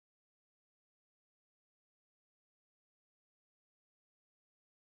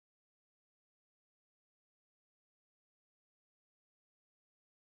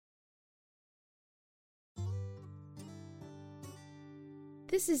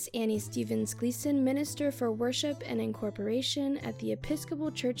This is Annie Stevens Gleason, Minister for Worship and Incorporation at the Episcopal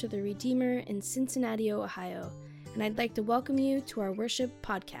Church of the Redeemer in Cincinnati, Ohio, and I'd like to welcome you to our worship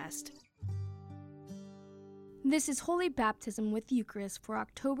podcast. This is Holy Baptism with Eucharist for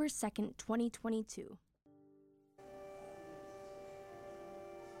October 2nd, 2022.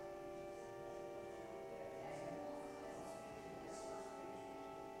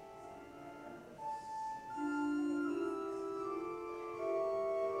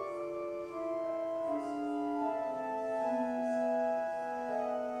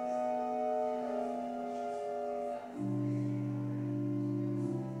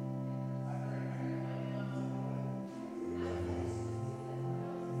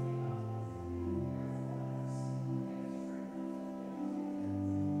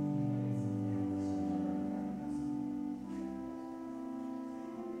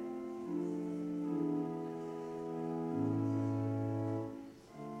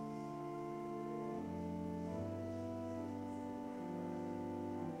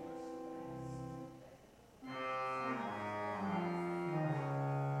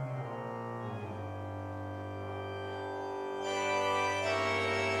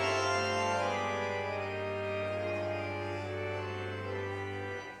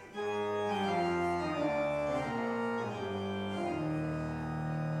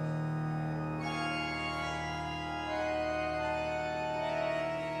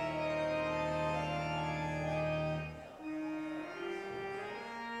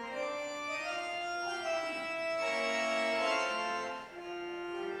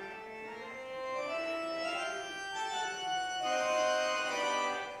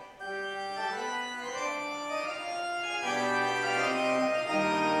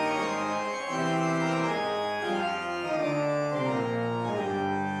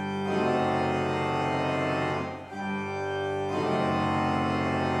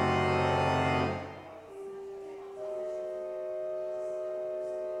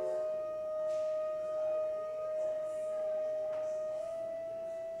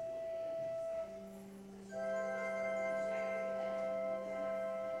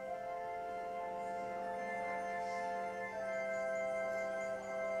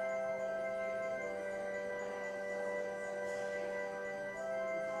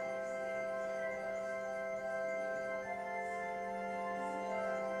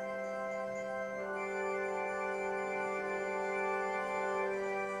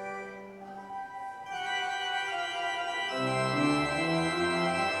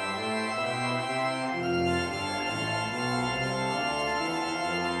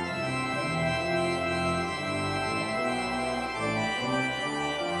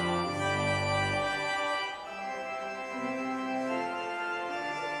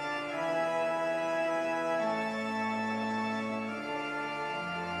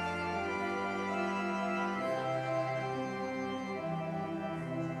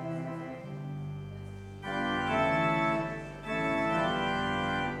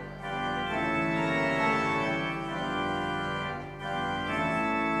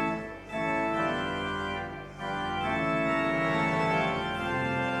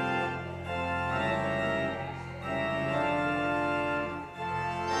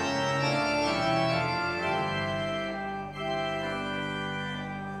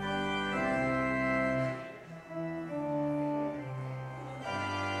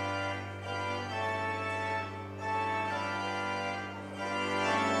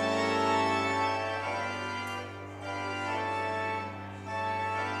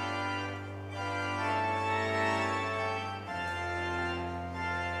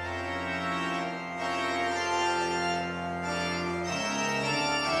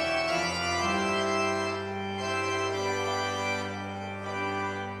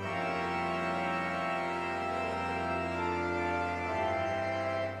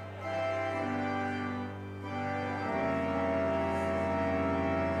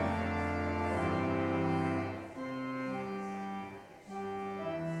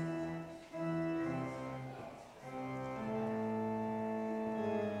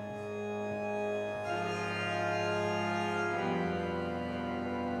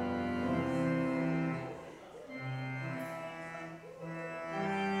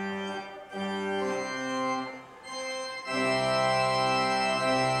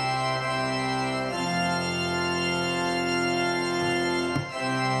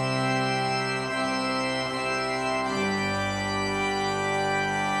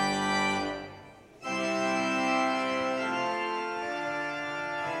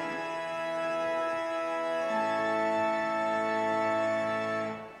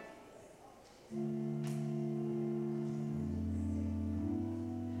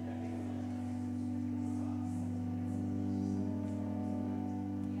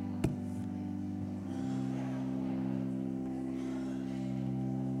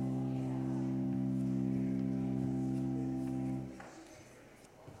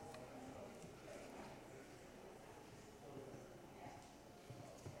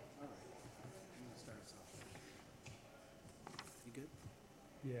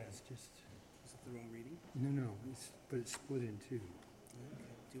 Yeah, it's just, Is it the wrong reading? no, but it's split in two. Okay.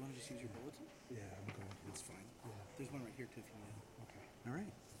 Do you want to just use your bulletin? Yeah, I'm going to. That's fine. Yeah, There's one right here, too, if you need it. okay. All right.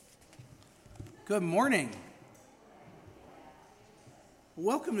 Good morning.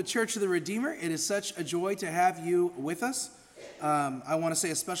 Welcome to Church of the Redeemer. It is such a joy to have you with us. I want to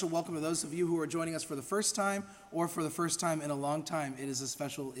say a special welcome to those of you who are joining us for the first time or for the first time in a long time. It is a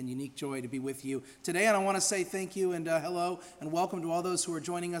special and unique joy to be with you today. And I want to say thank you and hello and welcome to all those who are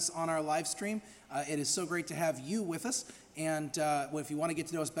joining us on our live stream. It is so great to have you with us. And if you want to get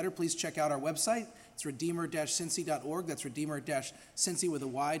to know us better, please check out our website. It's redeemer-cincy.org. That's redeemer-cincy with a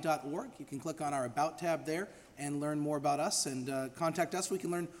y.org. You can click on our About tab there and learn more about us and contact us. We can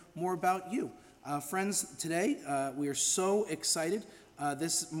learn more about you. Friends, today we are so excited.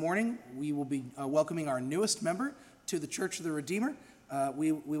 This morning we will be welcoming our newest member to the Church of the Redeemer.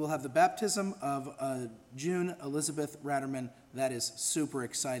 We will have the baptism of June Elizabeth Ratterman. That is super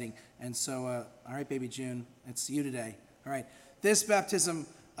exciting. And so, all right, baby June, it's you today. All right. This baptism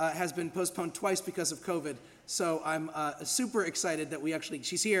has been postponed twice because of COVID. So I'm super excited that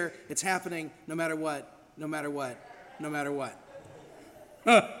she's here. It's happening no matter what.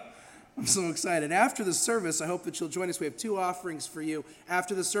 I'm so excited. After the service, I hope that you'll join us. We have two offerings for you.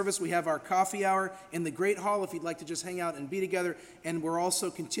 After the service, we have our coffee hour in the Great Hall if you'd like to just hang out and be together. And we're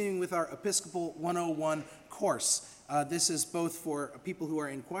also continuing with our Episcopal 101 course. This is both for people who are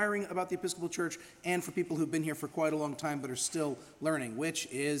inquiring about the Episcopal Church and for people who've been here for quite a long time but are still learning, which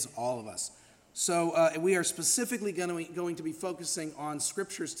is all of us. So we are specifically going to be focusing on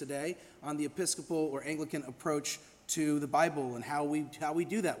scriptures today, on the Episcopal or Anglican approach to the Bible and how we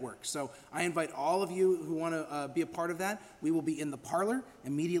do that work. So I invite all of you who want to be a part of that. We will be in the parlor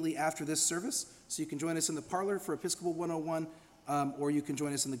immediately after this service. So you can join us in the parlor for Episcopal 101, or you can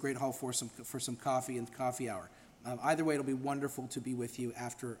join us in the Great Hall for some coffee and coffee hour. Either way, it'll be wonderful to be with you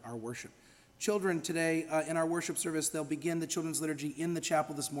after our worship. Children today, in our worship service, they'll begin the children's liturgy in the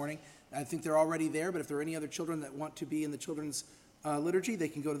chapel this morning. I think they're already there, but if there are any other children that want to be in the children's liturgy, they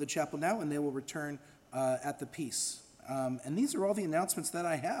can go to the chapel now, and they will return at the peace. And these are all the announcements that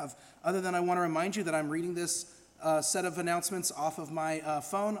I have, other than I want to remind you that I'm reading this set of announcements off of my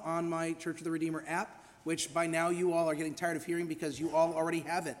phone on my Church of the Redeemer app, which by now you all are getting tired of hearing because you all already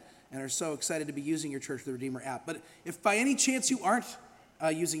have it and are so excited to be using your Church of the Redeemer app. But if by any chance you aren't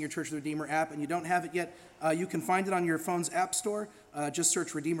using your Church of the Redeemer app and you don't have it yet, you can find it on your phone's app store. Just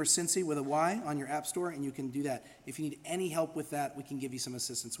search Redeemer Cincy with a Y on your app store, and you can do that. If you need any help with that, we can give you some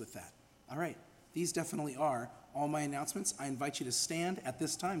assistance with that. All right, these definitely are all my announcements. I invite you to stand at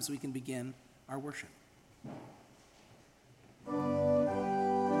this time so we can begin our worship.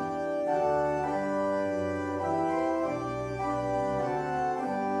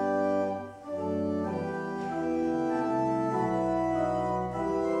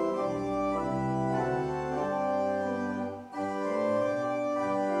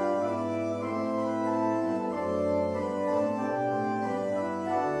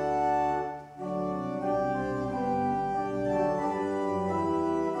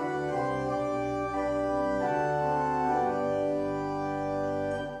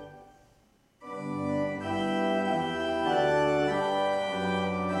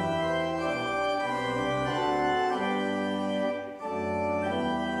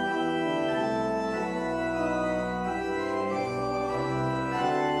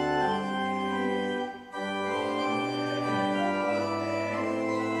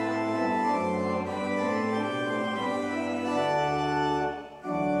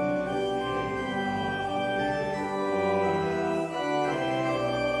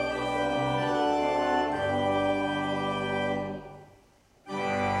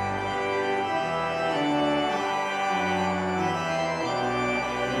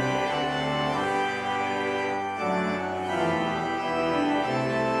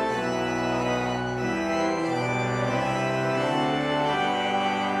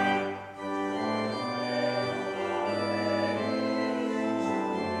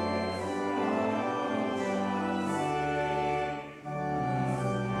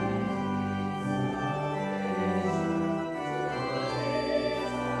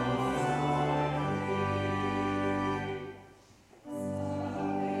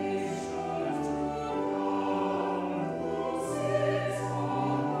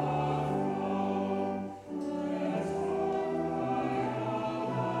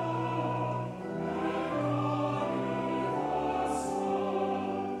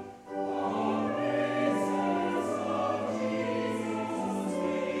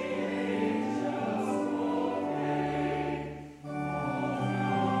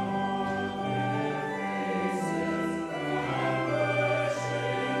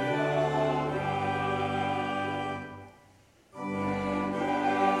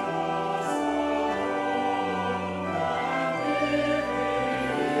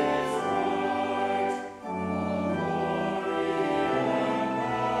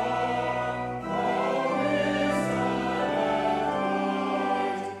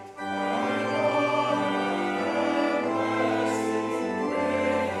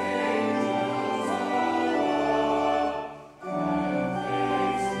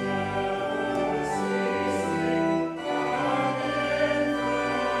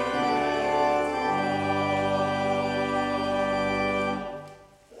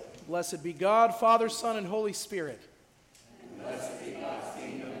 Blessed be God, Father, Son, and Holy Spirit.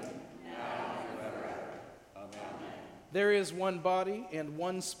 There is one body and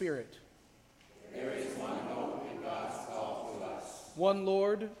one Spirit. There is one hope in God's call to us. One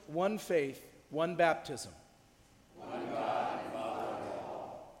Lord, one faith, one baptism. One God and Father of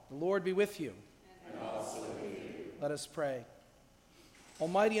all. The Lord be with you. And also with you. Let us pray.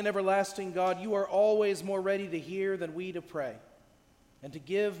 Almighty and everlasting God, you are always more ready to hear than we to pray, and to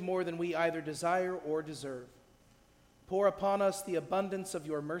give more than we either desire or deserve. Pour upon us the abundance of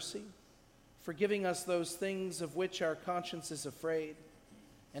your mercy, forgiving us those things of which our conscience is afraid,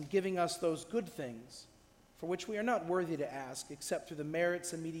 and giving us those good things for which we are not worthy to ask, except through the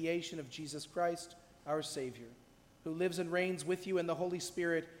merits and mediation of Jesus Christ, our Savior, who lives and reigns with you in the Holy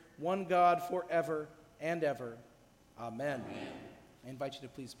Spirit, one God, forever and ever. Amen. Amen. I invite you to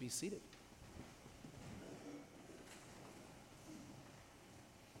please be seated.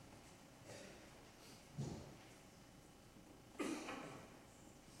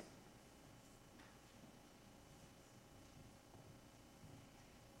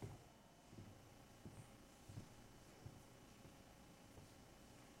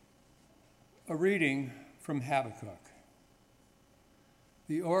 A reading from Habakkuk.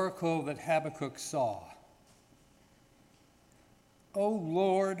 The oracle that Habakkuk saw. O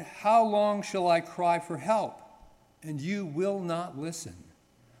Lord, how long shall I cry for help, and you will not listen?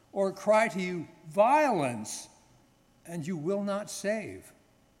 Or cry to you, violence, and you will not save?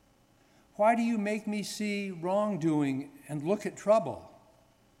 Why do you make me see wrongdoing and look at trouble?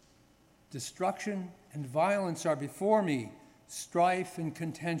 Destruction and violence are before me, strife and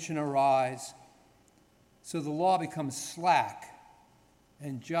contention arise. So the law becomes slack,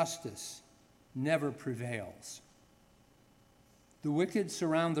 and justice never prevails. The wicked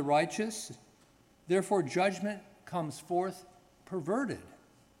surround the righteous, therefore judgment comes forth perverted.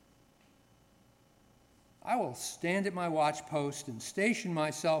 I will stand at my watchpost and station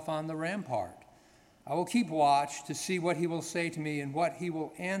myself on the rampart. I will keep watch to see what he will say to me and what he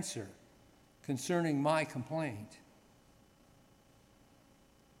will answer concerning my complaint.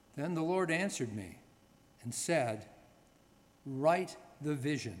 Then the Lord answered me and said, write the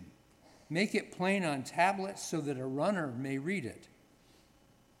vision. Make it plain on tablets so that a runner may read it.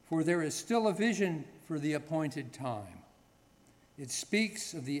 For there is still a vision for the appointed time. It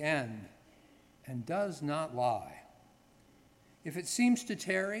speaks of the end and does not lie. If it seems to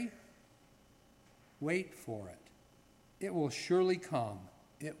tarry, wait for it. It will surely come.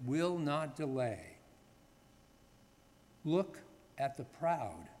 It will not delay. Look at the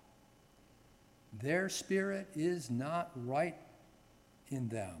proud. Their spirit is not right in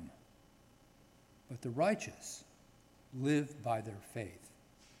them, but the righteous live by their faith.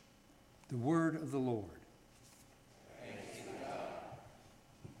 The word of the Lord. Thanks be to God.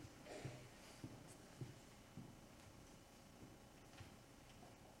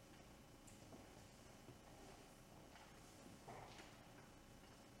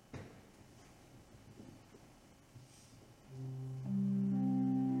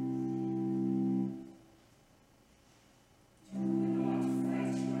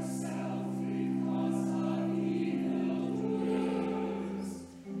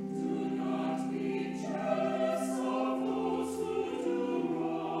 Be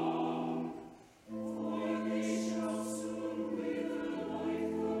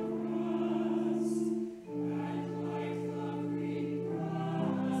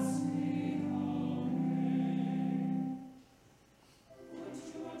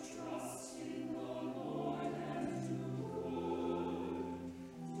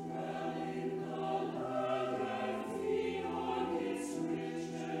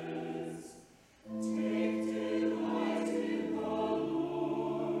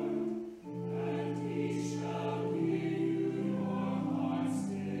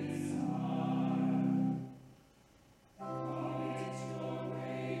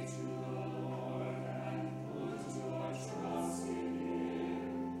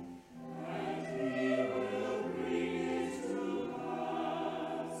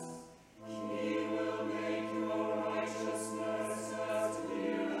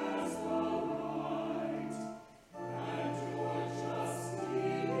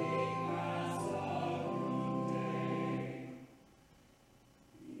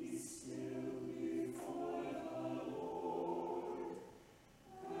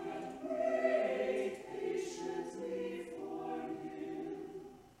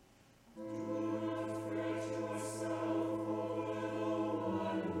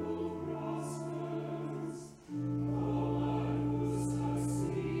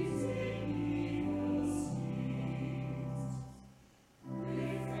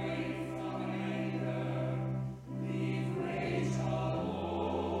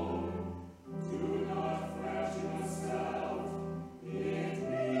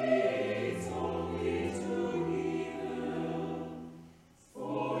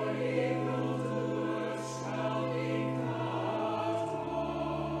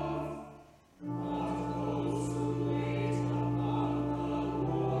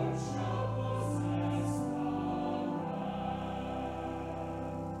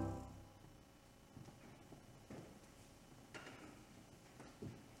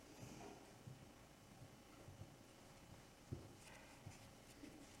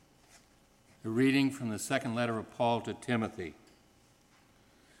A reading from the second letter of Paul to Timothy.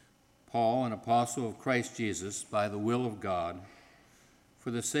 Paul, an apostle of Christ Jesus, by the will of God,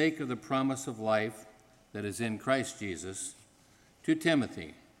 for the sake of the promise of life that is in Christ Jesus, to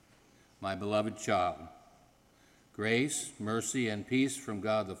Timothy, my beloved child. Grace, mercy, and peace from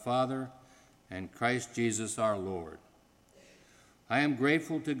God the Father and Christ Jesus our Lord. I am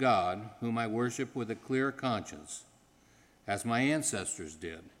grateful to God, whom I worship with a clear conscience, as my ancestors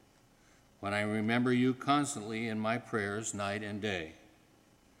did, when I remember you constantly in my prayers night and day.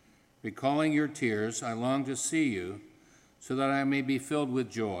 Recalling your tears, I long to see you so that I may be filled with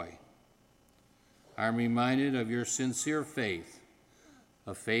joy. I am reminded of your sincere faith,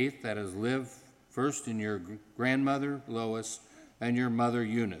 a faith that has lived first in your grandmother, Lois, and your mother,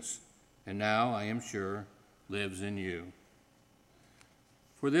 Eunice, and now, I am sure, lives in you.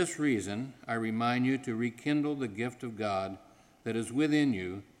 For this reason, I remind you to rekindle the gift of God that is within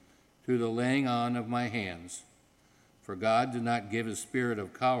you through the laying on of my hands. For God did not give a spirit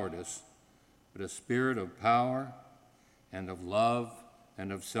of cowardice, but a spirit of power and of love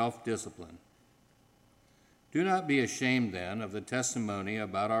and of self-discipline. Do not be ashamed, then, of the testimony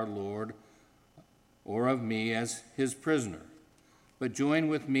about our Lord or of me as his prisoner, but join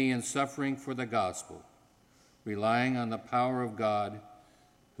with me in suffering for the gospel, relying on the power of God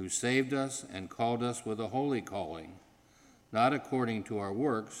who saved us and called us with a holy calling, not according to our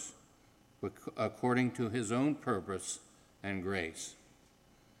works, but according to his own purpose and grace.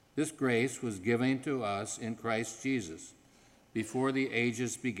 This grace was given to us in Christ Jesus before the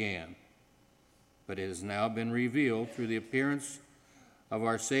ages began, but it has now been revealed through the appearance of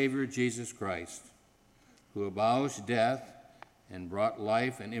our Savior Jesus Christ, who abolished death and brought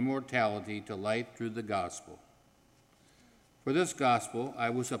life and immortality to light through the gospel. For this gospel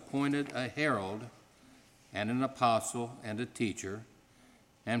I was appointed a herald and an apostle and a teacher,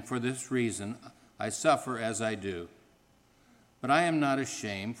 and for this reason I suffer as I do. But I am not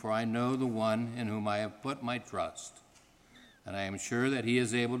ashamed, for I know the one in whom I have put my trust, and I am sure that he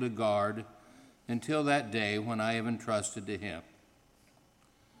is able to guard until that day when I have entrusted to him.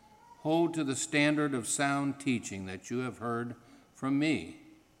 Hold to the standard of sound teaching that you have heard from me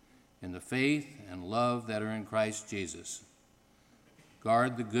in the faith and love that are in Christ Jesus.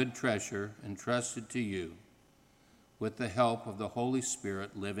 Guard the good treasure entrusted to you with the help of the Holy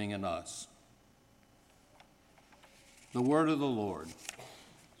Spirit living in us. The word of the Lord.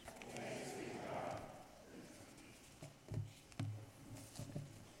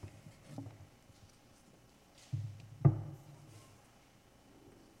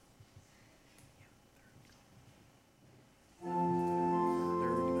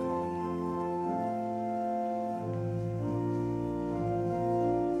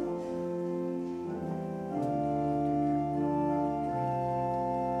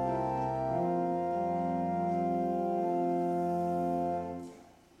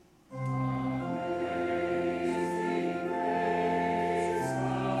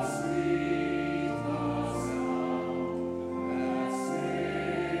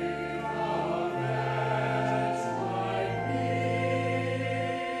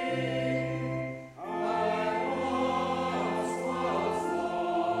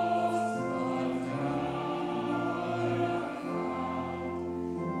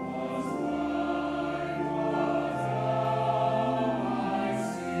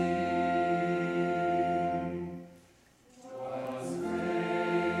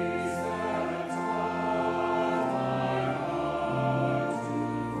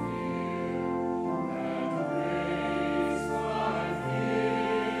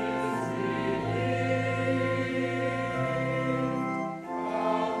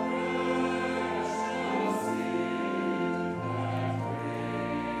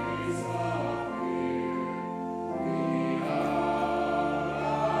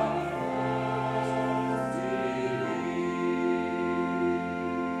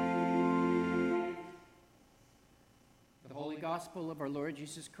 Gospel of our Lord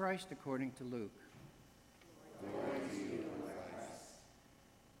Jesus Christ according to Luke. Glory to you, Christ.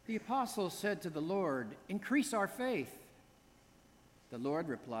 The apostles said to the Lord, "Increase our faith." The Lord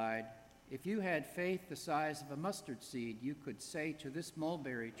replied, "If you had faith the size of a mustard seed, you could say to this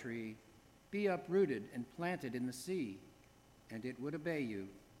mulberry tree, 'Be uprooted and planted in the sea,' and it would obey you.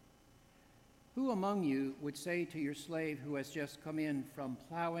 Who among you would say to your slave who has just come in from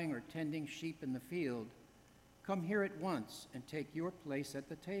plowing or tending sheep in the field, 'Come here at once and take your place at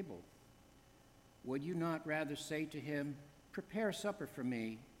the table'? Would you not rather say to him, 'Prepare supper for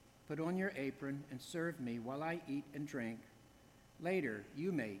me, put on your apron and serve me while I eat and drink. Later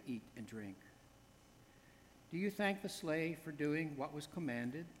you may eat and drink'? Do you thank the slave for doing what was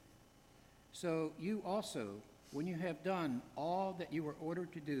commanded? So you also, when you have done all that you were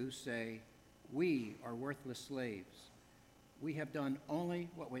ordered to do, say, 'We are worthless slaves. We have done only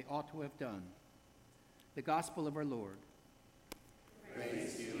what we ought to have done.'" The gospel of our Lord.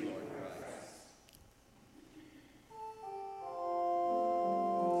 Praise to you, Lord Christ.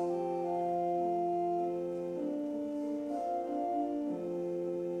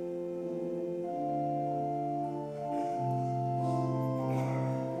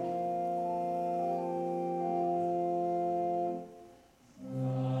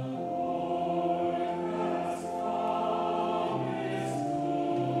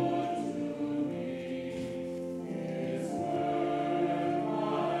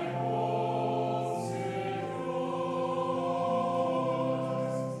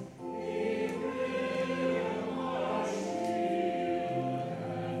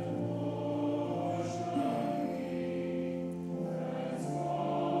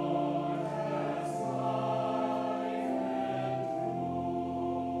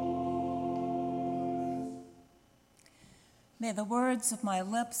 May the words of my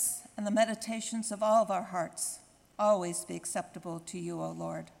lips and the meditations of all of our hearts always be acceptable to you, O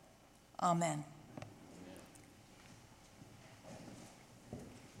Lord. Amen.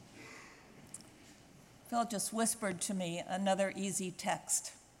 Phil just whispered to me another easy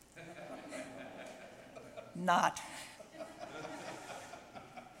text. Not.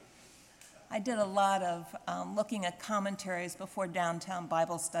 I did a lot of looking at commentaries before Downtown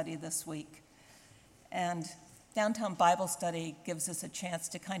Bible Study this week. And Downtown Bible Study gives us a chance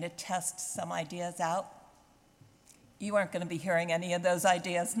to kind of test some ideas out. You aren't going to be hearing any of those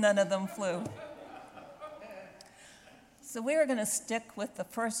ideas. None of them flew. So we are going to stick with the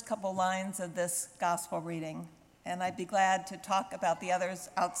first couple lines of this gospel reading, and I'd be glad to talk about the others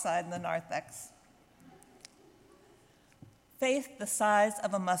outside in the narthex. Faith the size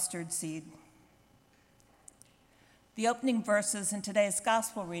of a mustard seed. The opening verses in today's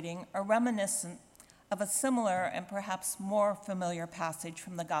gospel reading are reminiscent of a similar and perhaps more familiar passage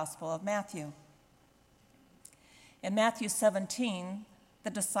from the Gospel of Matthew. In Matthew 17, the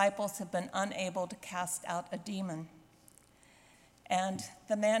disciples have been unable to cast out a demon. And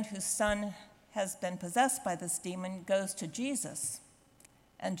the man whose son has been possessed by this demon goes to Jesus,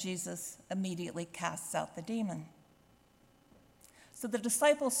 and Jesus immediately casts out the demon. So the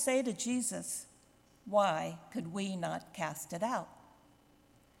disciples say to Jesus, "Why could we not cast it out?"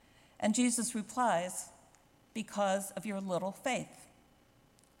 And Jesus replies, "Because of your little faith.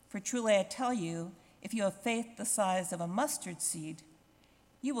 For truly I tell you, if you have faith the size of a mustard seed,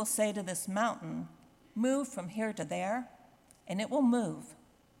 you will say to this mountain, 'Move from here to there,' and it will move.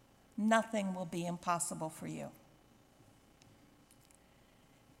 Nothing will be impossible for you."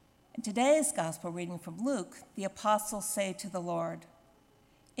 In today's gospel reading from Luke, the apostles say to the Lord,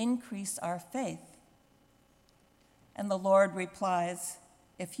 "Increase our faith." And the Lord replies,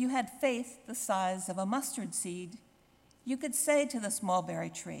 "If you had faith the size of a mustard seed, you could say to this mulberry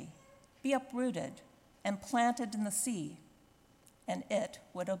tree, 'Be uprooted and planted in the sea,' and it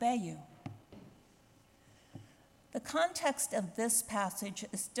would obey you." The context of this passage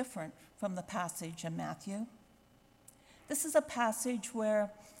is different from the passage in Matthew. This is a passage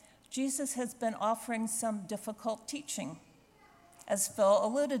where Jesus has been offering some difficult teaching. As Phil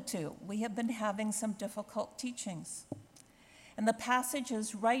alluded to, we have been having some difficult teachings. And the passage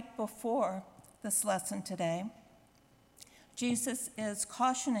is right before this lesson today. Jesus is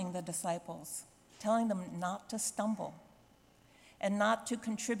cautioning the disciples, telling them not to stumble and not to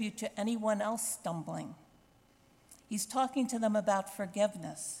contribute to anyone else stumbling. He's talking to them about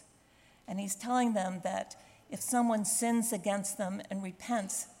forgiveness, and he's telling them that if someone sins against them and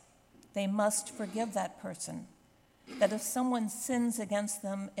repents, they must forgive that person. That if someone sins against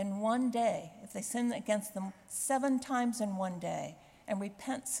them in one day, if they sin against them 7 times in one day and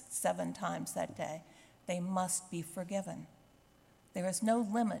repents 7 times that day, they must be forgiven. There is no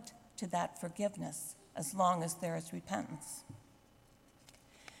limit to that forgiveness as long as there is repentance.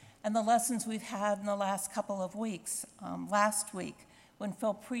 And the lessons we've had in the last couple of weeks, last week when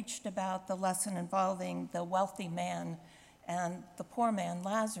Phil preached about the lesson involving the wealthy man and the poor man,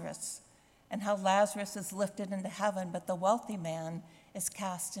 Lazarus, and how Lazarus is lifted into heaven, but the wealthy man is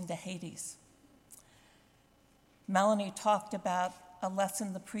cast into Hades. Melanie talked about a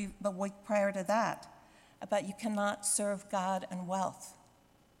lesson the week prior to that, about you cannot serve God and wealth.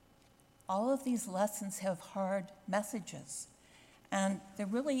 All of these lessons have hard messages, and there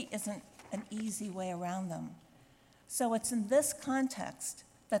really isn't an easy way around them. So it's in this context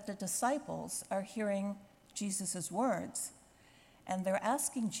that the disciples are hearing Jesus' words, and they're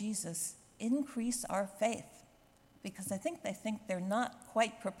asking Jesus, "Increase our faith," because I think they think they're not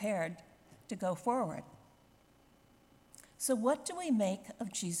quite prepared to go forward. So what do we make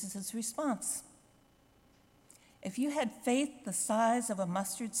of Jesus' response? If you had faith the size of a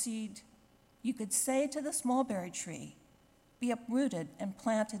mustard seed, you could say to this mulberry tree, "Be uprooted and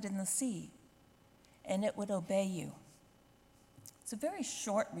planted in the sea," and it would obey you. It's a very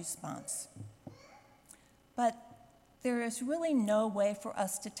short response. But there is really no way for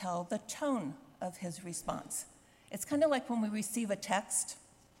us to tell the tone of his response. It's kind of like when we receive a text,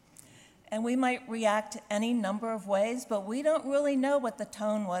 and we might react any number of ways, but we don't really know what the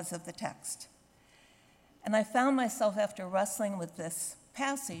tone was of the text. And I found myself, after wrestling with this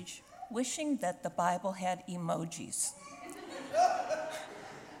passage, wishing that the Bible had emojis.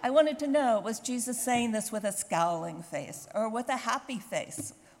 I wanted to know, was Jesus saying this with a scowling face or with a happy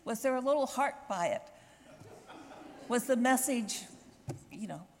face? Was there a little heart by it? Was the message,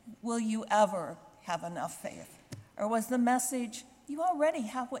 will you ever have enough faith? Or was the message, you already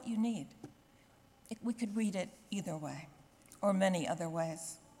have what you need? We could read it either way, or many other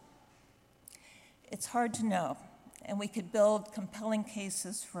ways. It's hard to know, and we could build compelling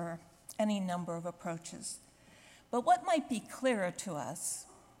cases for any number of approaches. But what might be clearer to us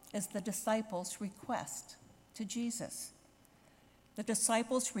is the disciples' request to Jesus. The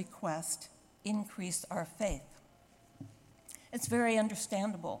disciples' request increased our faith. It's very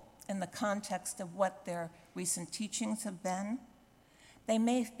understandable in the context of what their recent teachings have been. They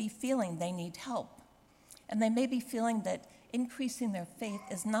may be feeling they need help, and they may be feeling that increasing their faith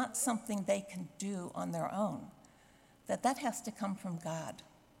is not something they can do on their own, that has to come from God.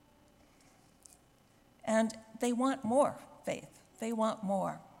 And they want more faith. They want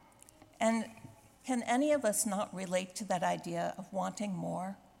more. And can any of us not relate to that idea of wanting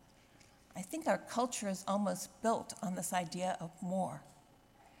more? I think our culture is almost built on this idea of more.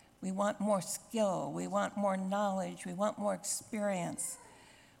 We want more skill. We want more knowledge. We want more experience.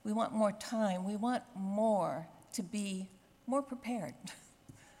 We want more time. We want more to be more prepared.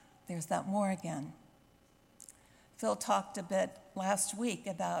 There's that more again. Phil talked a bit last week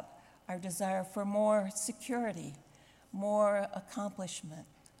about our desire for more security, more accomplishment,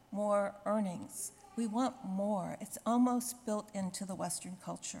 more earnings. We want more. It's almost built into the Western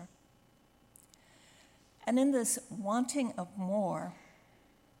culture. And in this wanting of more,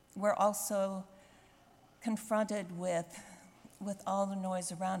 we're also confronted with all the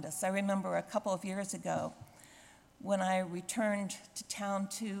noise around us. I remember a couple of years ago when I returned to town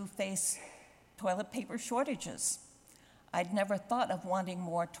to face toilet paper shortages. I'd never thought of wanting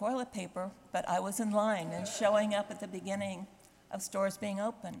more toilet paper, but I was in line and showing up at the beginning of stores being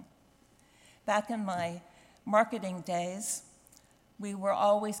open. Back in my marketing days, we were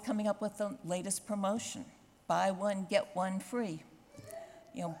always coming up with the latest promotion. Buy one, get one free.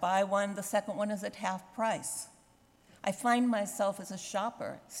 Buy one, the second one is at half price. I find myself as a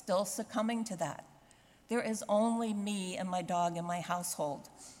shopper still succumbing to that. There is only me and my dog in my household,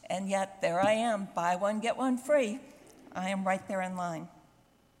 and yet there I am, buy one, get one free. I am right there in line.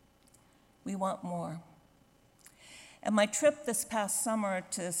 We want more. And my trip this past summer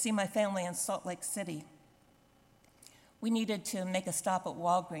to see my family in Salt Lake City, we needed to make a stop at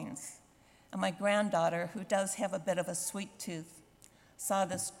Walgreens. And my granddaughter, who does have a bit of a sweet tooth, saw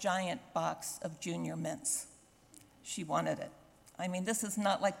this giant box of Junior Mints. She wanted it. I mean, this is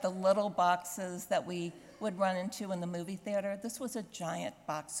not like the little boxes that we would run into in the movie theater. This was a giant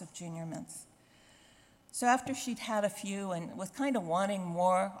box of Junior Mints. So after she'd had a few and was kind of wanting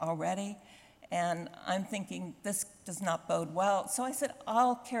more already, and I'm thinking, this does not bode well, so I said,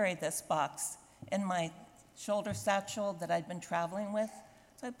 I'll carry this box in my shoulder satchel that I'd been traveling with.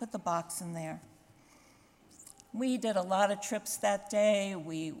 So I put the box in there. We did a lot of trips that day.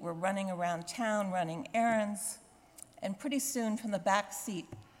 We were running around town, running errands, and pretty soon from the back seat,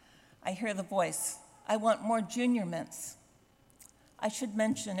 I hear the voice, "I want more Junior Mints." I should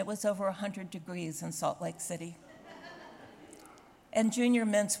mention it was over 100 degrees in Salt Lake City. And Junior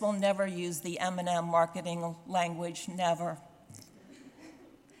Mints will never use the M&M marketing language, never.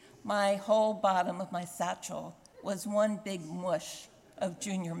 My whole bottom of my satchel was one big mush of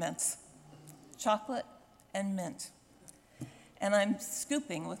Junior Mints, chocolate and mint. And I'm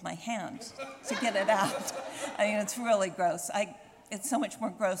scooping with my hand to get it out. I mean, it's really gross. It's so much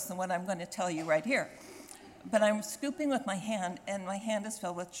more gross than what I'm going to tell you right here. But I'm scooping with my hand, and my hand is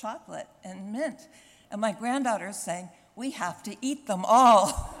filled with chocolate and mint. And my granddaughter is saying, "We have to eat them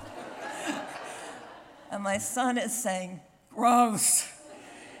all." And my son is saying, "Gross."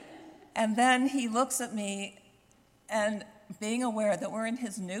 And then he looks at me, and being aware that we're in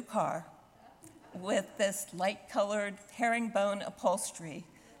his new car with this light-colored herringbone upholstery,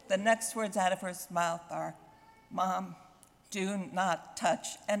 the next words out of his mouth are, "Mom, do not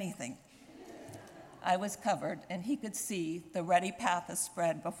touch anything." I was covered, and he could see the ready path is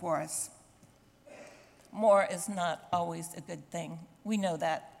spread before us. More is not always a good thing. We know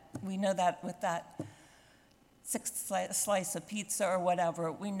that. We know that with that sixth slice of pizza or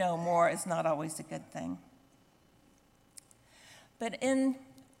whatever. We know more is not always a good thing. But in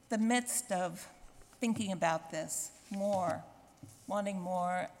the midst of thinking about this, more, wanting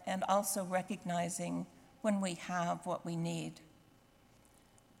more, and also recognizing when we have what we need,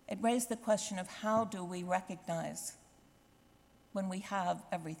 it raised the question of how do we recognize when we have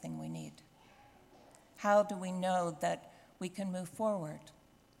everything we need? How do we know that we can move forward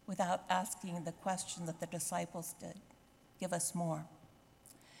without asking the question that the disciples did? Give us more.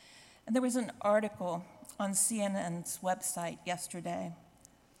 And there was an article on CNN's website yesterday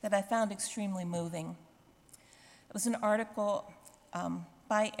that I found extremely moving. It was an article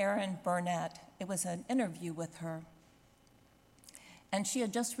by Erin Burnett. It was an interview with her. And she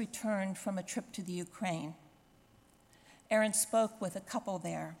had just returned from a trip to the Ukraine. Erin spoke with a couple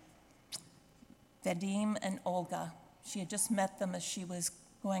there, Vadim and Olga. She had just met them as she was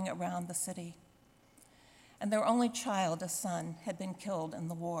going around the city. And their only child, a son, had been killed in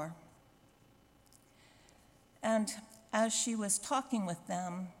the war. And as she was talking with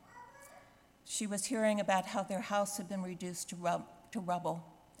them, she was hearing about how their house had been reduced to rubble.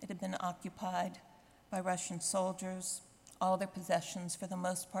 It had been occupied by Russian soldiers. All their possessions, for the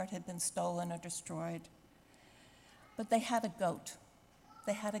most part, had been stolen or destroyed. But they had a goat.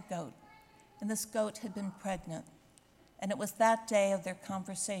 They had a goat. And this goat had been pregnant. And it was that day of their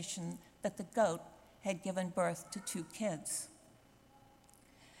conversation that the goat had given birth to 2 kids.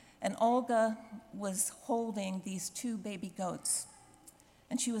 And Olga was holding these 2 baby goats,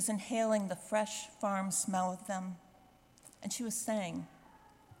 and she was inhaling the fresh farm smell of them. And she was saying,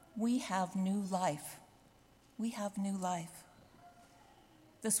 "We have new life. We have new life."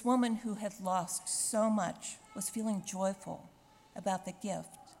 This woman who had lost so much was feeling joyful about the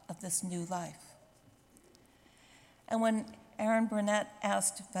gift of this new life. And when Erin Burnett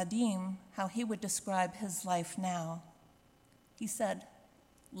asked Vadim how he would describe his life now, he said,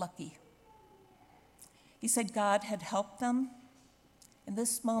 lucky. He said God had helped them in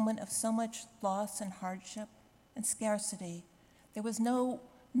this moment of so much loss and hardship and scarcity. There was no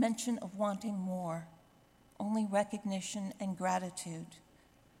mention of wanting more, only recognition and gratitude.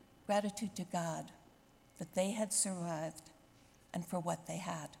 Gratitude to God that they had survived and for what they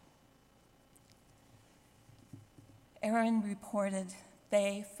had. Erin reported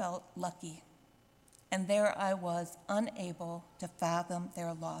they felt lucky, and there I was, unable to fathom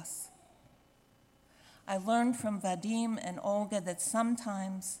their loss. I learned from Vadim and Olga that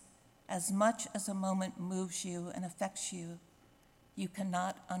sometimes, as much as a moment moves you and affects you, you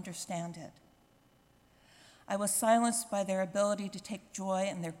cannot understand it. I was silenced by their ability to take joy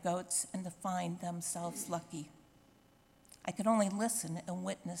in their goats and to find themselves lucky. I could only listen and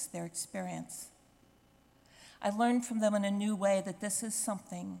witness their experience. I learned from them in a new way that this is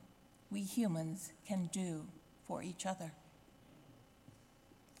something we humans can do for each other.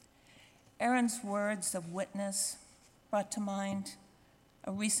 Erin's words of witness brought to mind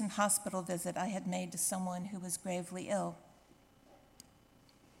a recent hospital visit I had made to someone who was gravely ill.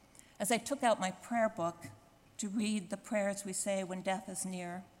 As I took out my prayer book to read the prayers we say when death is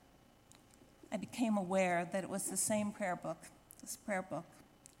near, I became aware that it was the same prayer book, this prayer book,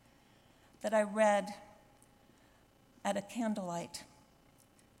 that I read at a candlelight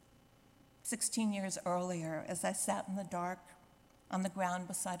 16 years earlier as I sat in the dark on the ground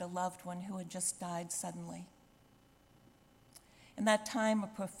beside a loved one who had just died suddenly. In that time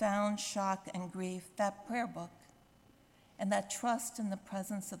of profound shock and grief, that prayer book and that trust in the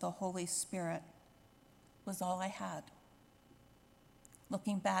presence of the Holy Spirit was all I had.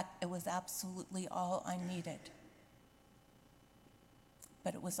 Looking back, it was absolutely all I needed,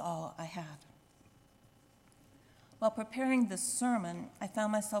 but it was all I had. While preparing this sermon, I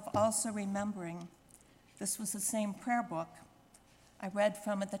found myself also remembering this was the same prayer book I read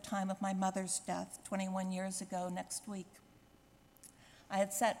from at the time of my mother's death 21 years ago next week. I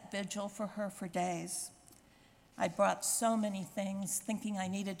had sat vigil for her for days. I brought so many things, thinking I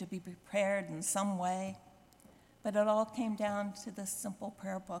needed to be prepared in some way, but it all came down to this simple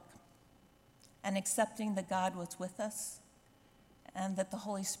prayer book and accepting that God was with us and that the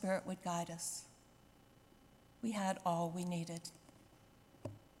Holy Spirit would guide us. We had all we needed.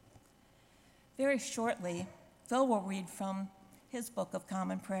 Very shortly, Phil will read from his Book of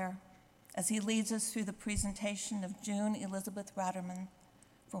Common Prayer as he leads us through the presentation of June Elizabeth Ratterman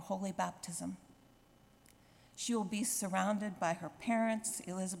for Holy Baptism. She will be surrounded by her parents,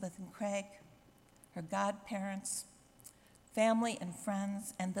 Elizabeth and Craig, her godparents, family and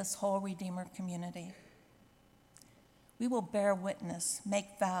friends, and this whole Redeemer community. We will bear witness,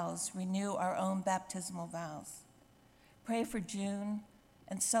 make vows, renew our own baptismal vows, pray for June,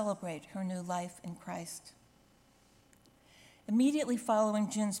 and celebrate her new life in Christ. Immediately following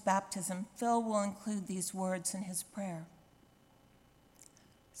June's baptism, Phil will include these words in his prayer.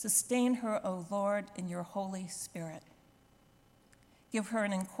 Sustain her, O Lord, in your Holy Spirit. Give her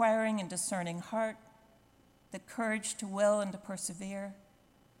an inquiring and discerning heart, the courage to will and to persevere,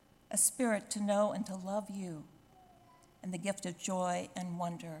 a spirit to know and to love you, and the gift of joy and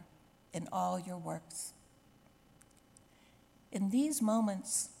wonder in all your works. In these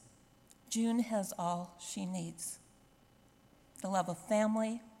moments, June has all she needs: the love of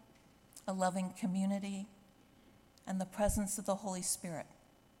family, a loving community, and the presence of the Holy Spirit,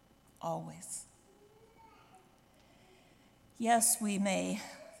 always. Yes, we may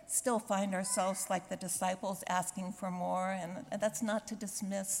still find ourselves like the disciples asking for more, and that's not to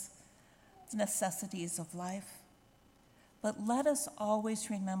dismiss the necessities of life. But let us always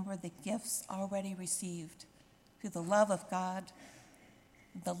remember the gifts already received through the love of God,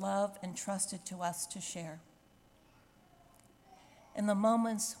 the love entrusted to us to share. In the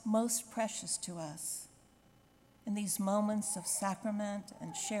moments most precious to us, in these moments of sacrament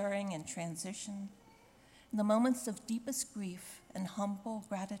and sharing and transition, in the moments of deepest grief and humble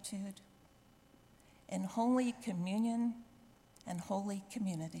gratitude, in holy communion and holy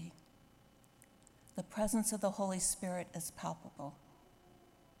community, the presence of the Holy Spirit is palpable.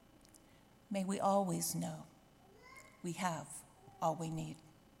 May we always know we have all we need.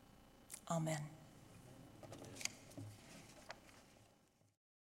 Amen.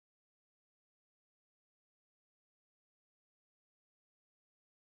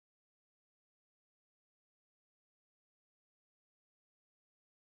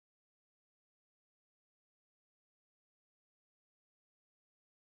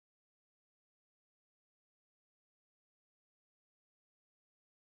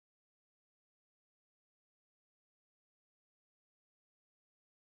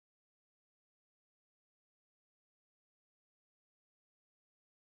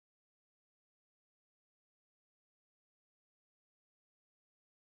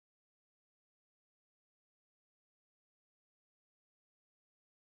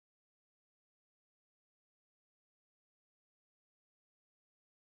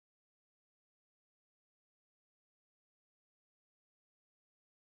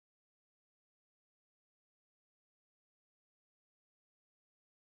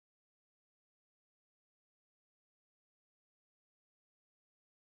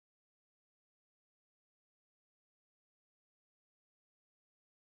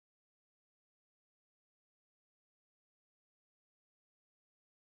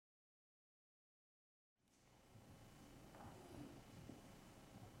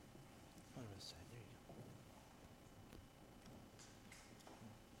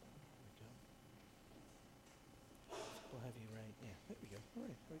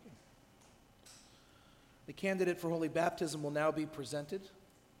 The candidate for holy baptism will now be presented.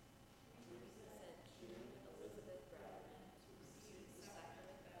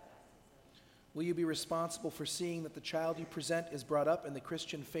 Will you be responsible for seeing that the child you present is brought up in the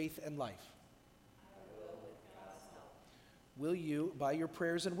Christian faith and life? Will you, by your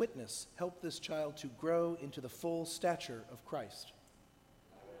prayers and witness, help this child to grow into the full stature of Christ?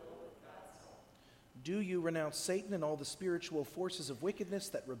 Do you renounce Satan and all the spiritual forces of wickedness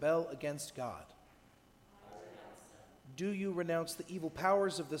that rebel against God? Do you renounce the evil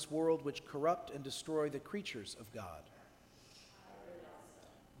powers of this world which corrupt and destroy the creatures of God?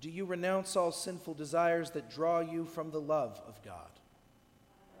 Do you renounce all sinful desires that draw you from the love of God?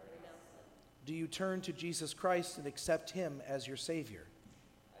 Do you turn to Jesus Christ and accept him as your Savior?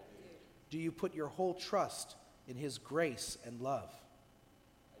 Do you put your whole trust in his grace and love?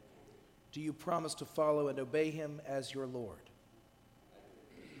 Do you promise to follow and obey him as your Lord?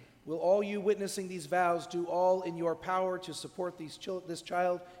 Will all you witnessing these vows do all in your power to support this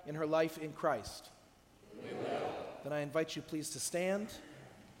child in her life in Christ? We will. Then I invite you please to stand.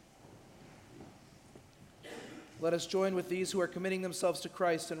 Let us join with these who are committing themselves to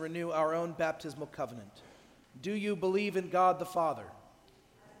Christ and renew our own baptismal covenant. Do you believe in God the Father?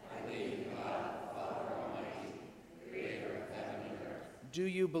 I believe in God the Father Almighty, creator of heaven and earth. Do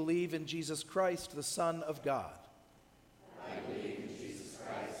you believe in Jesus Christ, the Son of God? I believe in Jesus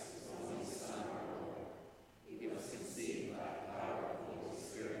Christ, his only Son, our Lord. He was conceived by the power of the Holy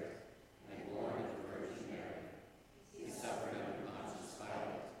Spirit and born of the Virgin Mary. He suffered under Pontius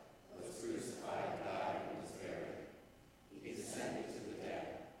Pilate, was crucified, died, and was buried. He descended to the dead.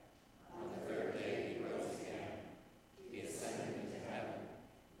 On the third day he rose again. He ascended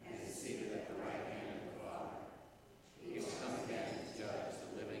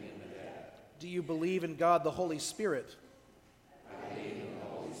you believe in God the Holy Spirit. I believe in the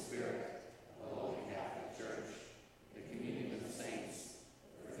Holy Spirit, the Holy Catholic Church, the communion of the saints,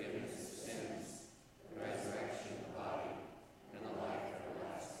 the forgiveness of sins, the resurrection of the body, and the life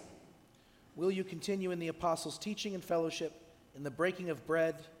everlasting. Will you continue in the apostles' teaching and fellowship, in the breaking of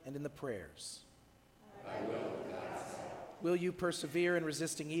bread, and in the prayers? I will, with God's help. Will you persevere in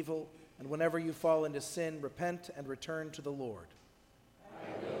resisting evil, and whenever you fall into sin, repent and return to the Lord? I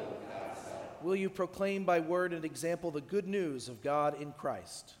will, with God's help. Will you proclaim by word and example the good news of God in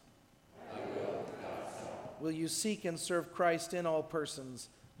Christ? I will, with God's help. Will you seek and serve Christ in all persons,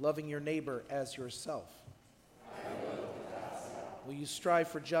 loving your neighbor as yourself? I will, with God's help. Will you strive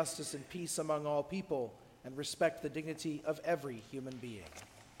for justice and peace among all people, and respect the dignity of every human being?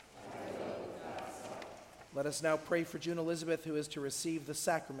 Let us now pray for June Elizabeth, who is to receive the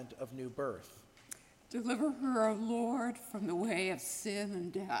sacrament of new birth. Deliver her, O Lord, from the way of sin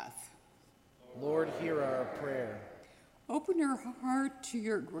and death. Lord, hear our prayer. Open her heart to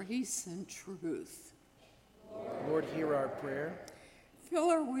your grace and truth. Lord, hear our prayer. Fill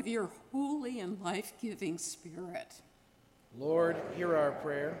her with your holy and life-giving spirit. Lord, hear our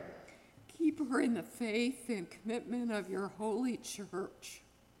prayer. Keep her in the faith and commitment of your holy church.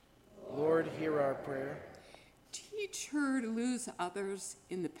 Lord, hear our prayer. Teach her to lose others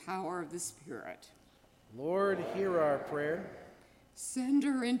in the power of the Spirit. Lord, hear our prayer. Send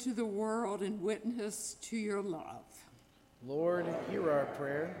her into the world and witness to your love. Lord, hear our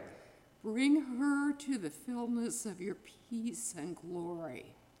prayer. Bring her to the fullness of your peace and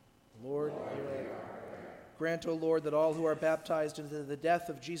glory. Lord, hear our prayer. Grant, O Lord, that all who are baptized into the death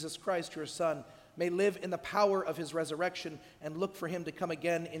of Jesus Christ, your Son, may live in the power of his resurrection and look for him to come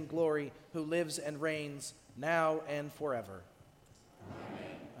again in glory, who lives and reigns now and forever.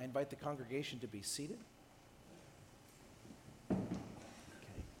 Amen. I invite the congregation to be seated. Okay,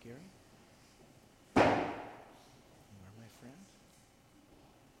 Gary? You are my friend.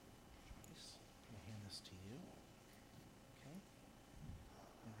 Joyce, I'm going to hand this to you. Okay.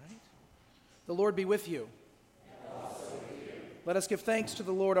 All right. The Lord be with you. And also with you. Let us give thanks to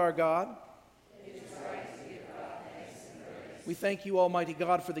the Lord our God. It is right to give God thanks and praise. We thank you, Almighty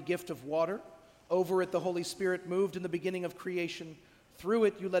God, for the gift of water. Over it, the Holy Spirit moved in the beginning of creation. Through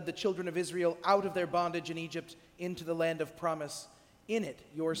it, you led the children of Israel out of their bondage in Egypt into the land of promise. In it,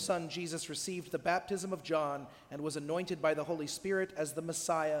 your Son Jesus received the baptism of John and was anointed by the Holy Spirit as the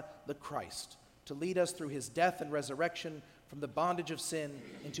Messiah, the Christ, to lead us through his death and resurrection from the bondage of sin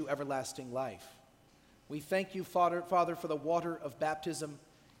into everlasting life. We thank you, Father, for the water of baptism.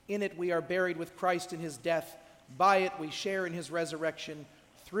 In it, we are buried with Christ in his death. By it, we share in his resurrection.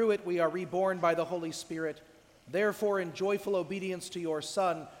 Through it, we are reborn by the Holy Spirit. Therefore, in joyful obedience to your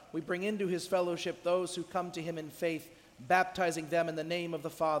Son, we bring into his fellowship those who come to him in faith, baptizing them in the name of the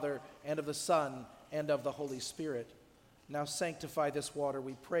Father, and of the Son, and of the Holy Spirit. Now sanctify this water,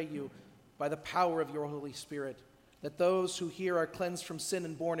 we pray you, by the power of your Holy Spirit, that those who here are cleansed from sin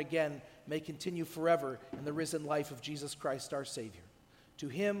and born again may continue forever in the risen life of Jesus Christ our Savior. To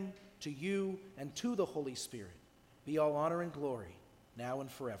him, to you, and to the Holy Spirit be all honor and glory, now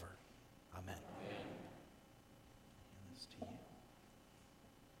and forever. Amen. Amen. Hand this to you.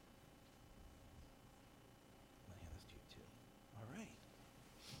 I'll hand this to you too. All right.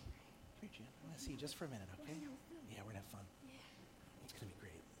 Here, Jen, I want to see you just for a minute, okay? Yeah, we're going to have fun. It's going to be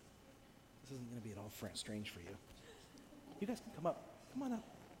great. This isn't going to be at all strange for you. You guys can come up. Come on up.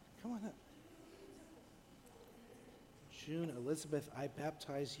 Come on up. June Elizabeth, I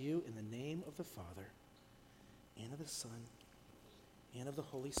baptize you in the name of the Father, and of the Son, and of the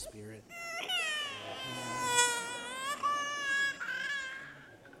Holy Spirit.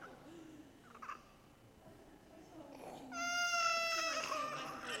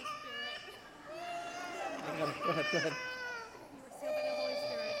 Go ahead.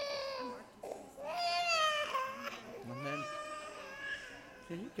 Amen.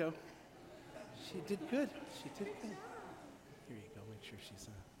 Here you go. She did good. Here you go. Make sure she's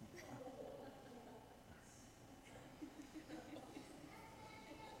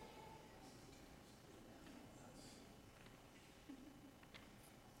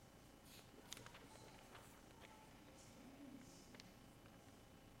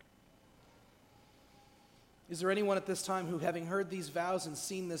Is there anyone at this time who, having heard these vows and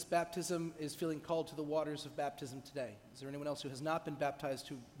seen this baptism, is feeling called to the waters of baptism today? Is there anyone else who has not been baptized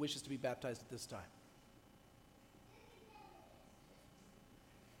who wishes to be baptized at this time?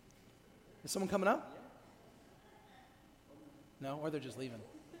 Is someone coming up? No, or they're just leaving.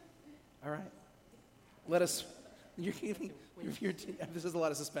 All right. Let us, this is a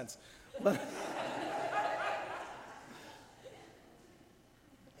lot of suspense. Let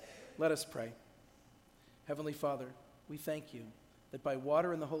us pray. Heavenly Father, we thank you that by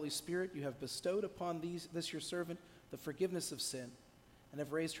water and the Holy Spirit you have bestowed upon this your servant the forgiveness of sin and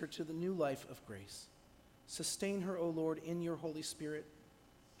have raised her to the new life of grace. Sustain her, O Lord, in your Holy Spirit.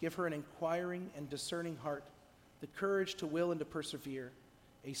 Give her an inquiring and discerning heart, the courage to will and to persevere,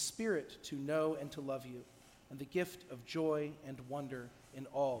 a spirit to know and to love you, and the gift of joy and wonder in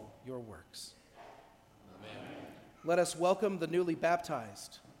all your works. Amen. Let us welcome the newly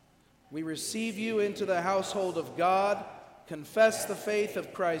baptized. We receive you into the household of God, confess the faith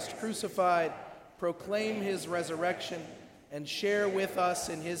of Christ crucified, proclaim his resurrection, and share with us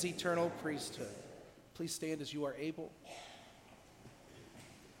in his eternal priesthood. Please stand as you are able.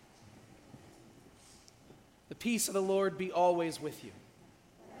 The peace of the Lord be always with you.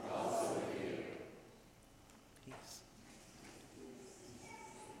 And also with you.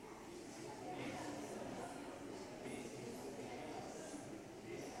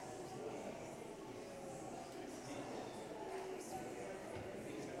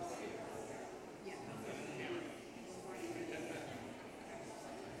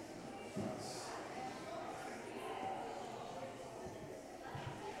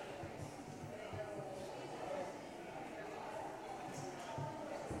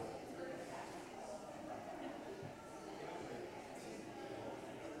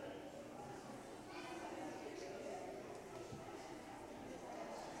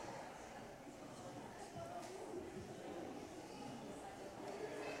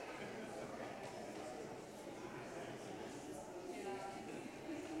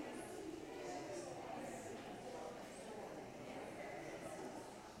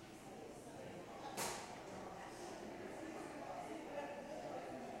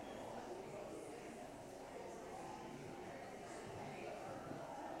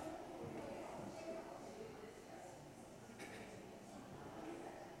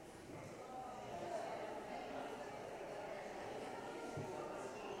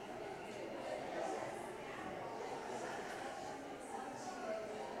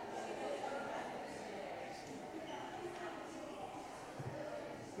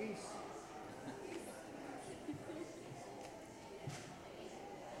 Peace.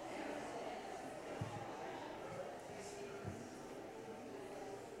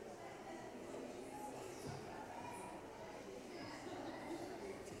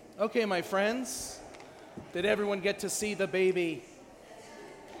 Okay, my friends, did everyone get to see the baby?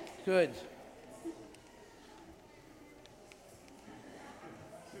 Good.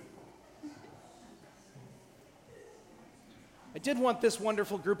 I did want this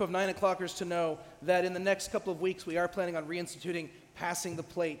wonderful group of 9 o'clockers to know that in the next couple of weeks we are planning on reinstituting passing the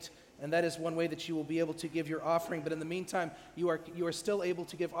plate, and that is one way that you will be able to give your offering. But in the meantime, you are still able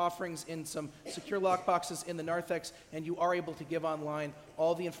to give offerings in some secure lock boxes in the narthex, and you are able to give online.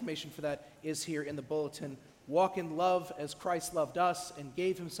 All the information for that is here in the bulletin. Walk in love as Christ loved us and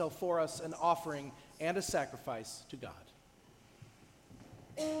gave himself for us, an offering and a sacrifice to God.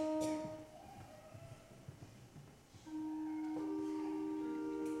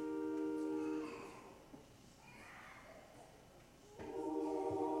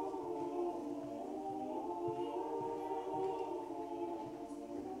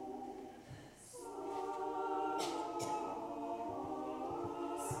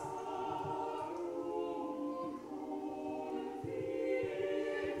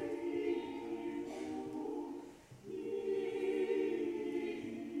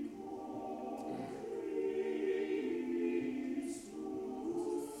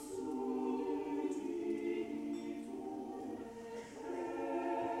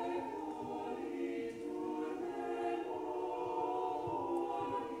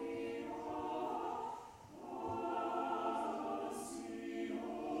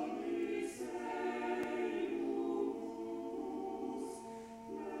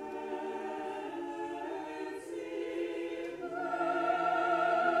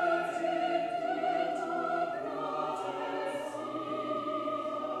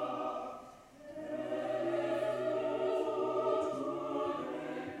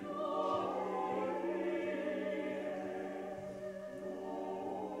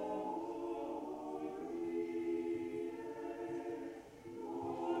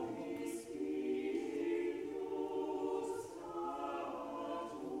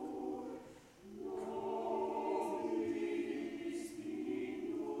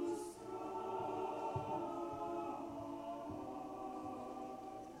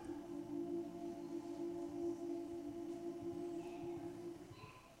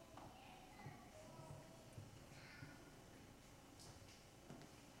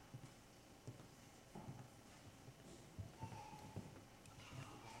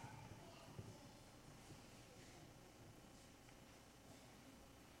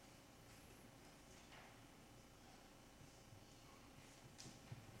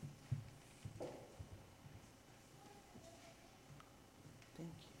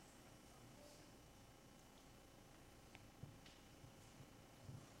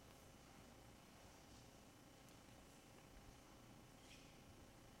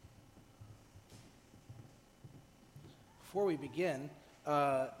 before we begin,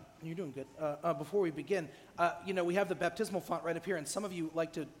 you're doing good. Before we begin, we have the baptismal font right up here, and some of you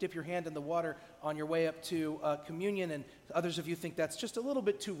like to dip your hand in the water on your way up to communion, and others of you think that's just a little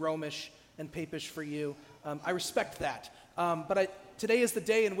bit too Romish and papish for you. I respect that. Today is the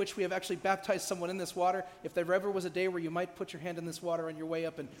day in which we have actually baptized someone in this water. If there ever was a day where you might put your hand in this water on your way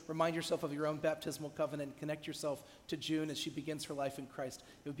up and remind yourself of your own baptismal covenant and connect yourself to June as she begins her life in Christ,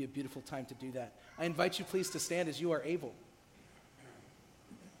 it would be a beautiful time to do that. I invite you please to stand as you are able.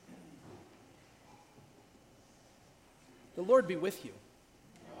 The Lord be with you.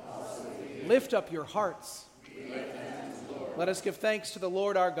 Lift up your hearts. Let us give thanks to the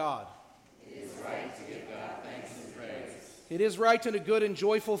Lord our God. It is right to give God thanks and praise. It is right and a good and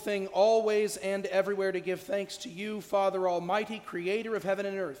joyful thing always and everywhere to give thanks to you, Father Almighty, creator of heaven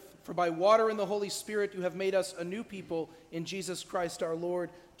and earth. For by water and the Holy Spirit you have made us a new people in Jesus Christ our Lord,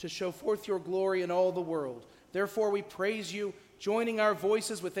 to show forth your glory in all the world. Therefore we praise you, joining our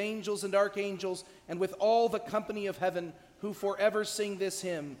voices with angels and archangels and with all the company of heaven, who forever sing this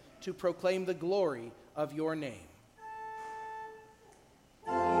hymn to proclaim the glory of your name.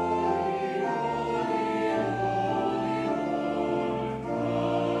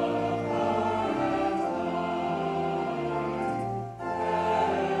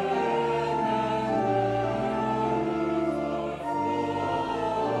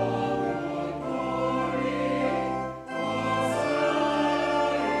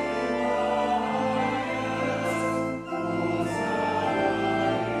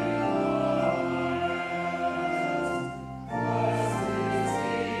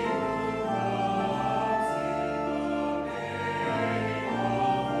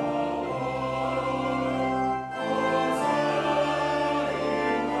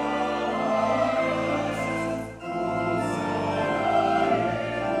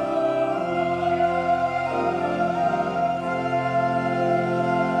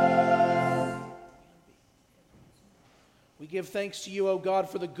 Give thanks to you, O God,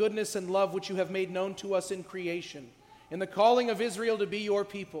 for the goodness and love which you have made known to us in creation, in the calling of Israel to be your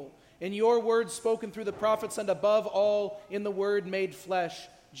people, in your word spoken through the prophets, and above all, in the word made flesh,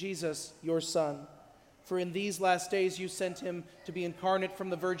 Jesus, your Son. For in these last days you sent him to be incarnate from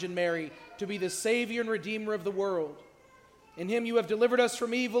the Virgin Mary, to be the Savior and Redeemer of the world. In him you have delivered us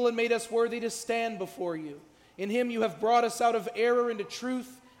from evil and made us worthy to stand before you. In him you have brought us out of error into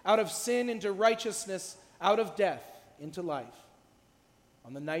truth, out of sin into righteousness, out of death into life.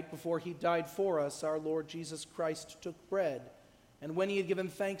 On the night before he died for us, our Lord Jesus Christ took bread, and when he had given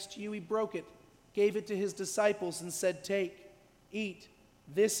thanks to you, he broke it, gave it to his disciples, and said, "Take, eat.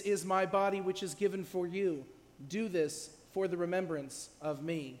 This is my body which is given for you. Do this for the remembrance of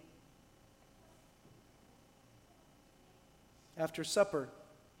me." After supper,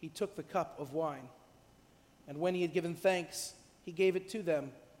 he took the cup of wine, and when he had given thanks, he gave it to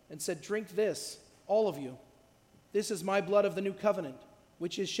them and said, "Drink this, all of you. This is my blood of the new covenant,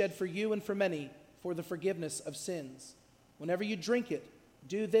 which is shed for you and for many for the forgiveness of sins. Whenever you drink it,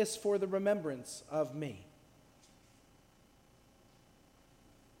 do this for the remembrance of me."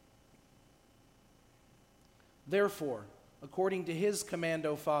 Therefore, according to his command,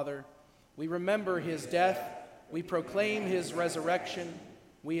 O Father, we remember his death, we proclaim his resurrection,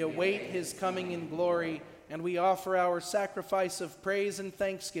 we await his coming in glory, and we offer our sacrifice of praise and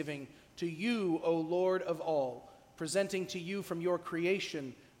thanksgiving to you, O Lord of all, presenting to you from your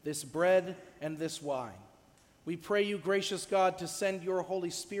creation this bread and this wine. We pray you, gracious God, to send your Holy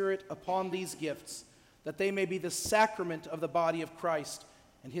Spirit upon these gifts, that they may be the sacrament of the body of Christ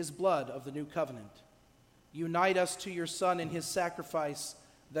and his blood of the new covenant. Unite us to your Son in his sacrifice,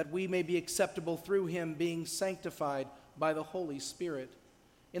 that we may be acceptable through him, being sanctified by the Holy Spirit.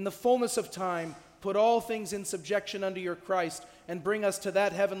 In the fullness of time, put all things in subjection under your Christ, and bring us to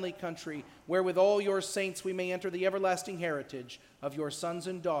that heavenly country, where with all your saints we may enter the everlasting heritage of your sons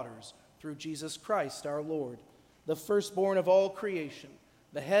and daughters, through Jesus Christ our Lord, the firstborn of all creation,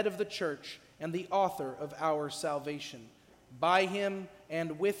 the head of the church, and the author of our salvation. By him,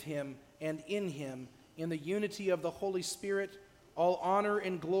 and with him, and in him, in the unity of the Holy Spirit, all honor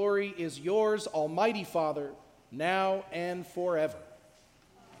and glory is yours, Almighty Father, now and forever.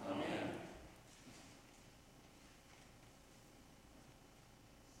 Amen.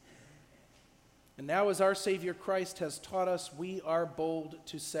 And now, as our Savior Christ has taught us, we are bold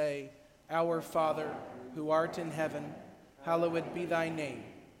to say, "Our Father, who art in heaven, hallowed be thy name.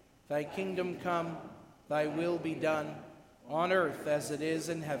 Thy kingdom come, thy will be done, on earth as it is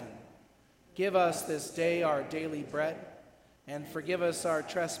in heaven. Give us this day our daily bread, and forgive us our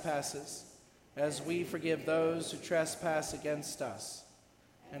trespasses, as we forgive those who trespass against us.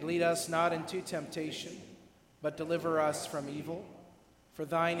 And lead us not into temptation, but deliver us from evil. For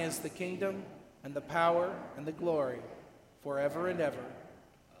thine is the kingdom, and the power, and the glory, forever and ever.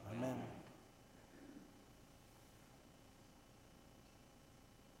 Amen.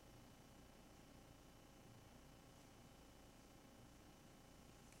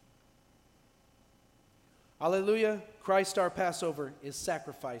 Alleluia, Christ our Passover is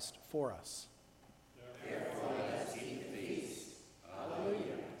sacrificed for us. Therefore let us eat the feast.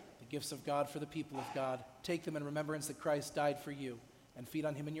 Alleluia. The gifts of God for the people of God, take them in remembrance that Christ died for you, and feed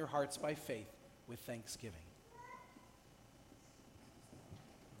on him in your hearts by faith with thanksgiving.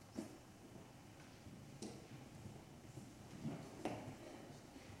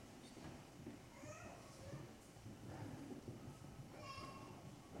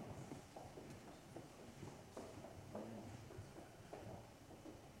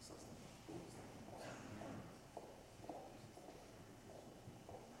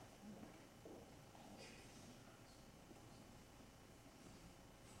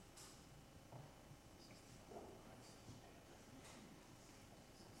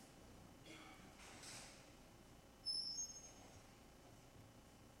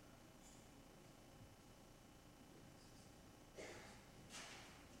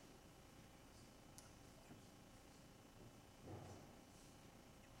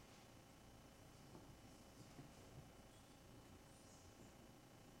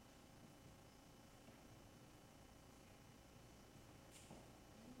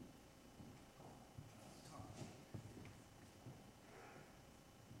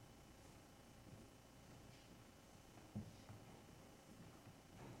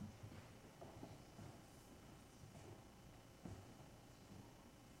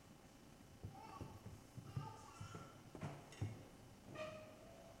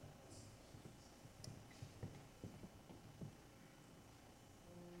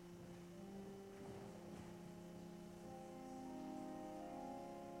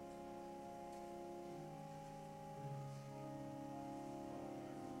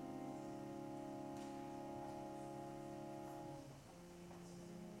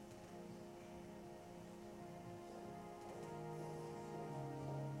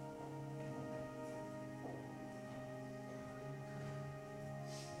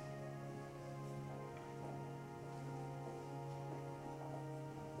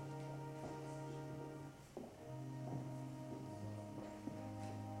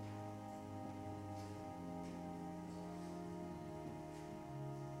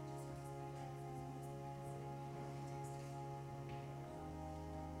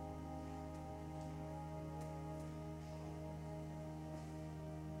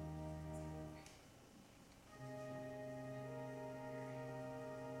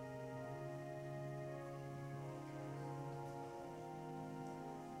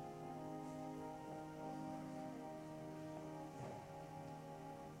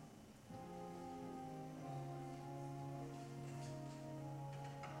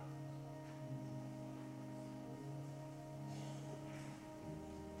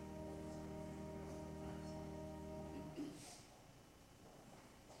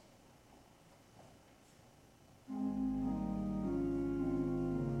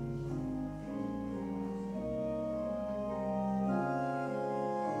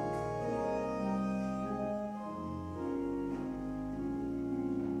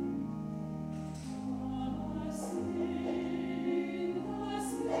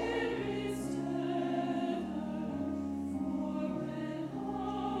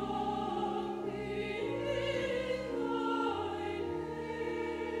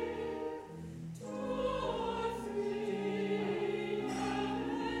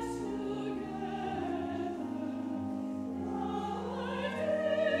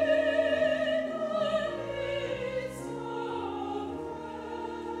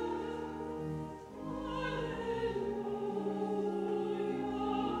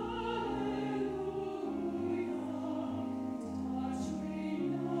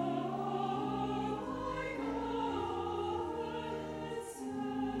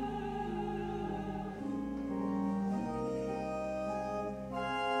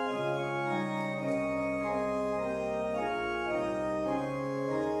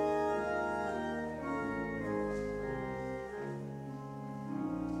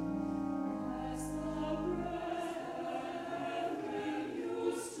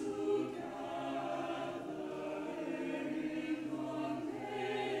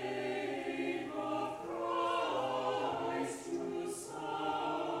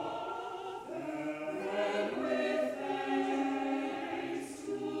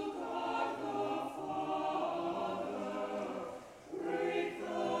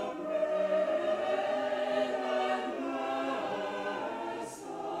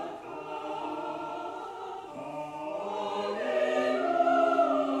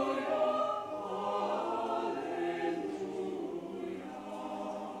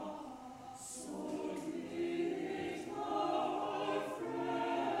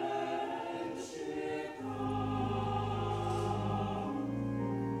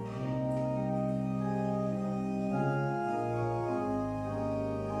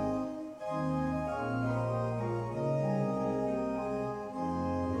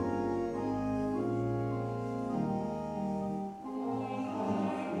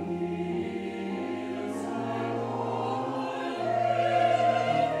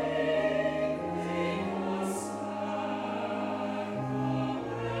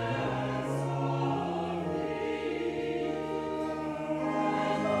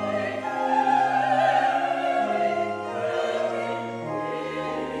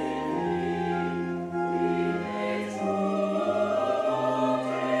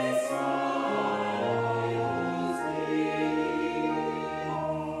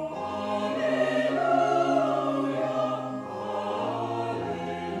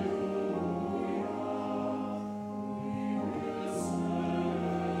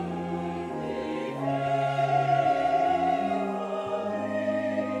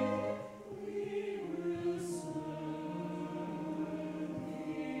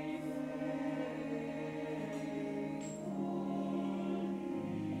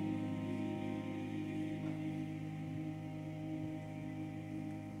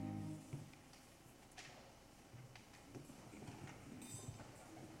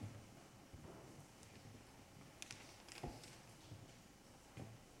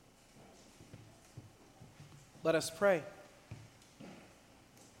 Let us pray.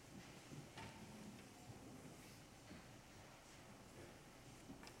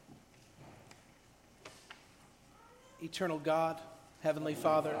 Eternal God, Heavenly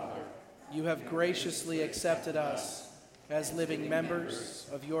Father, you have graciously accepted us as living members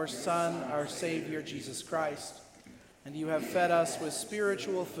of your Son, our Savior, Jesus Christ, and you have fed us with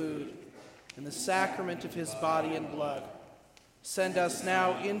spiritual food in the sacrament of his body and blood. Send us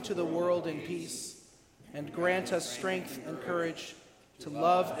now into the world in peace, and grant us strength and courage to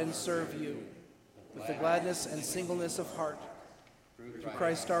love and serve you with the gladness and singleness of heart. Through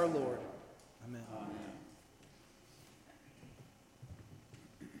Christ our Lord. Amen.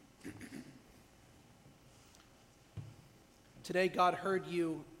 Today, God heard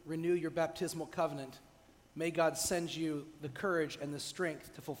you renew your baptismal covenant. May God send you the courage and the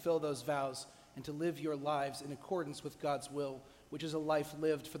strength to fulfill those vows and to live your lives in accordance with God's will, which is a life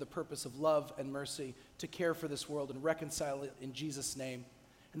lived for the purpose of love and mercy, to care for this world and reconcile it in Jesus' name.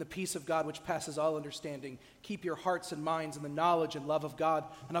 And the peace of God, which passes all understanding, keep your hearts and minds in the knowledge and love of God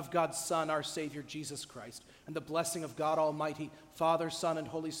and of God's Son, our Savior, Jesus Christ. And the blessing of God Almighty, Father, Son, and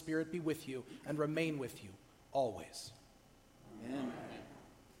Holy Spirit be with you and remain with you always. Amen.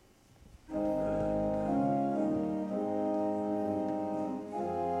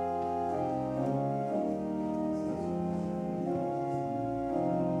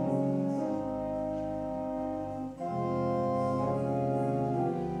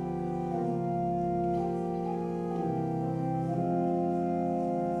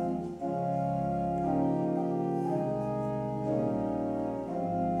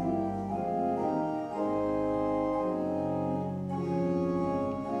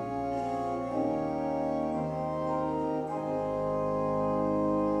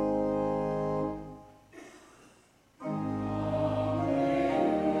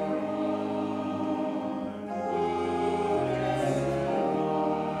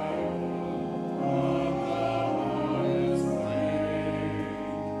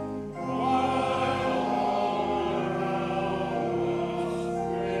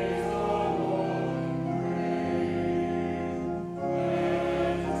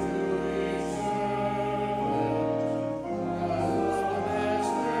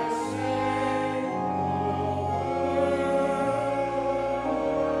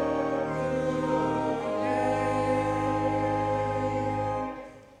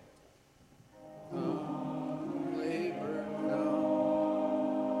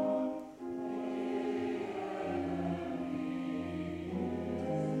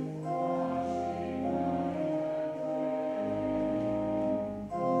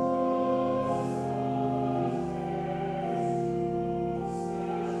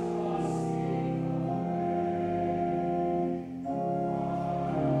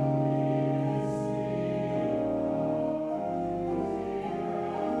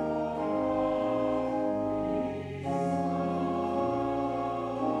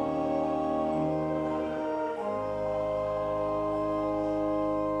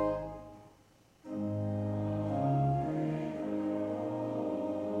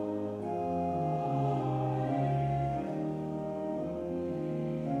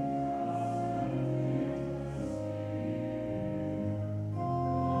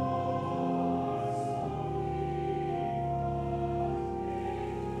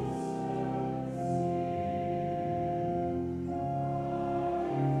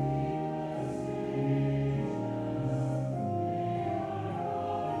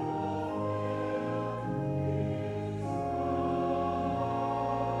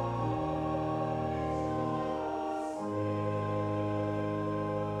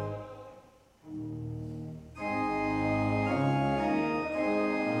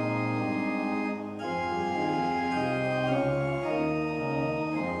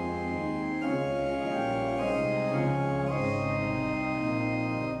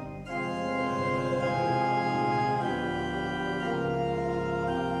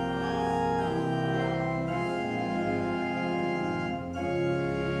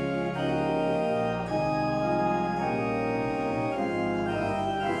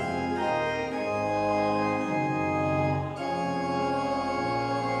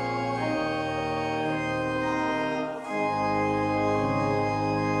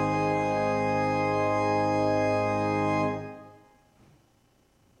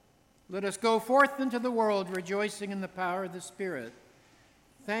 Let us go forth into the world rejoicing in the power of the Spirit.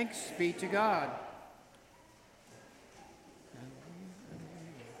 Thanks be to God.